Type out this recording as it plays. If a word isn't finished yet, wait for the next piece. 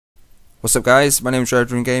What's up guys, my name is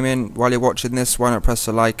Rockman Gaming. While you're watching this, why not press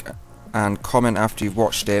a like and comment after you've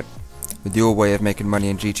watched it with your way of making money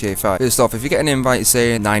in GTA 5. First off, if you get an invite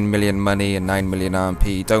saying 9 million money and 9 million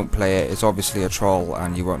RMP, don't play it. It's obviously a troll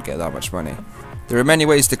and you won't get that much money. There are many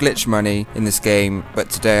ways to glitch money in this game,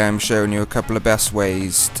 but today I'm showing you a couple of best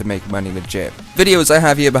ways to make money legit. Videos I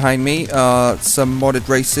have here behind me are some modded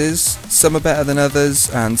races. Some are better than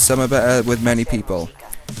others and some are better with many people.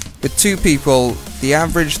 With 2 people, the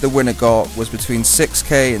average the winner got was between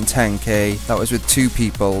 6k and 10k. That was with 2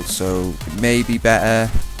 people, so it may be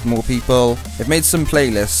better, more people. I've made some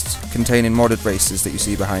playlists containing modded races that you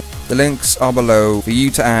see behind. The links are below for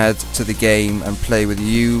you to add to the game and play with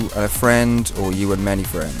you and a friend, or you and many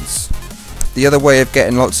friends. The other way of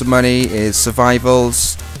getting lots of money is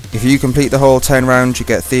survivals. If you complete the whole 10 rounds, you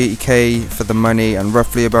get 30k for the money and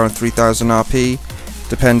roughly about 3000 RP.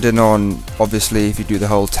 Depending on, obviously, if you do the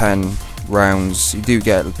whole 10 rounds, you do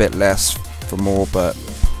get a bit less for more, but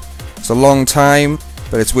it's a long time,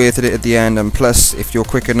 but it's worth it at the end. And plus, if you're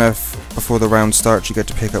quick enough before the round starts, you get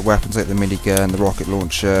to pick up weapons like the minigun, the rocket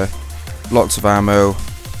launcher, lots of ammo,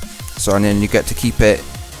 so, and then you get to keep it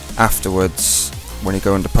afterwards when you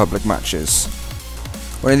go into public matches.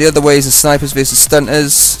 One of the other ways is snipers versus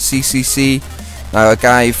stunters, CCC. Now, a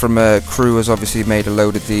guy from a crew has obviously made a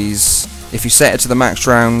load of these. If you set it to the max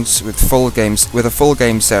rounds with a full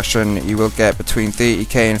game session, you will get between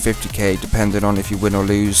 30k and 50k, depending on if you win or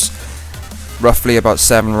lose. Roughly about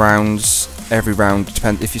 7 rounds every round.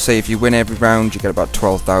 If you win every round, you get about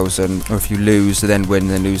 12,000. Or if you lose, then win,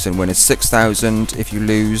 then lose, and win is 6,000. If you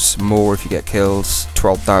lose, more if you get kills.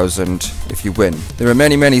 12,000 if you win. There are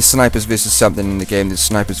many snipers versus something in the game. There's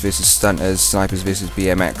snipers versus stunters, snipers versus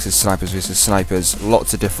BMXs, snipers versus snipers.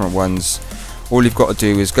 Lots of different ones. All you've got to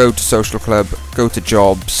do is go to social club, go to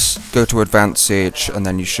jobs, go to advanced search, and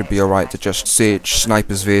then you should be alright to just search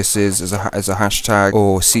snipers versus as a hashtag,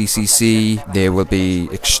 or CCC. There will be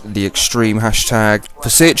the extreme hashtag. For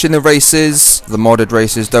searching the races, the modded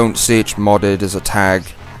races, don't search modded as a tag.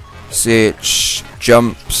 Search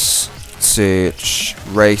jumps, search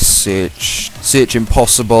race, search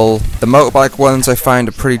impossible. The motorbike ones I find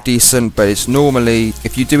are pretty decent, but it's normally,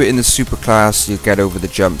 if you do it in the super class, you get over the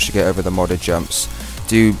jumps, you get over the modded jumps.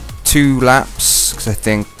 Do 2 laps, because I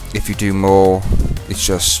think if you do more, it's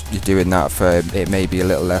just you're doing that for, it may be a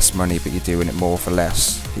little less money, but you're doing it more for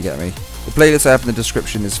less, you get me. The playlist I have in the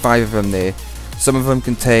description, there's 5 of them there. Some of them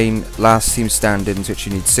contain last team standings, which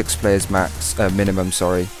you need 6 players minimum,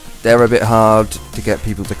 sorry. They're a bit hard to get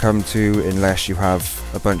people to come to unless you have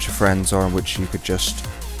a bunch of friends on which you could just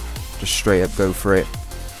straight up go for it.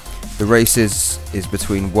 The races is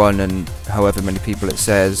between 1 and however many people it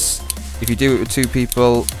says. If you do it with 2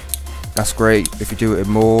 people, that's great. If you do it with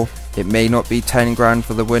more, it may not be 10 grand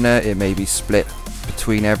for the winner, it may be split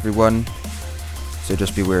between everyone. So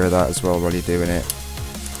just be aware of that as well while you're doing it.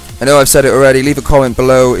 I know I've said it already, leave a comment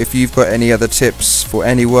below if you've got any other tips for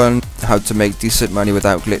anyone, how to make decent money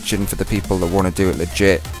without glitching for the people that want to do it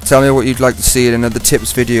legit. Tell me what you'd like to see in another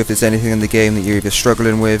tips video, if there's anything in the game that you're either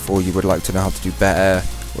struggling with or you would like to know how to do better,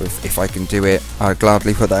 or if I can do it, I'd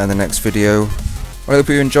gladly put that in the next video. I hope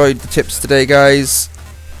you enjoyed the tips today guys.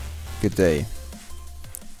 Good day.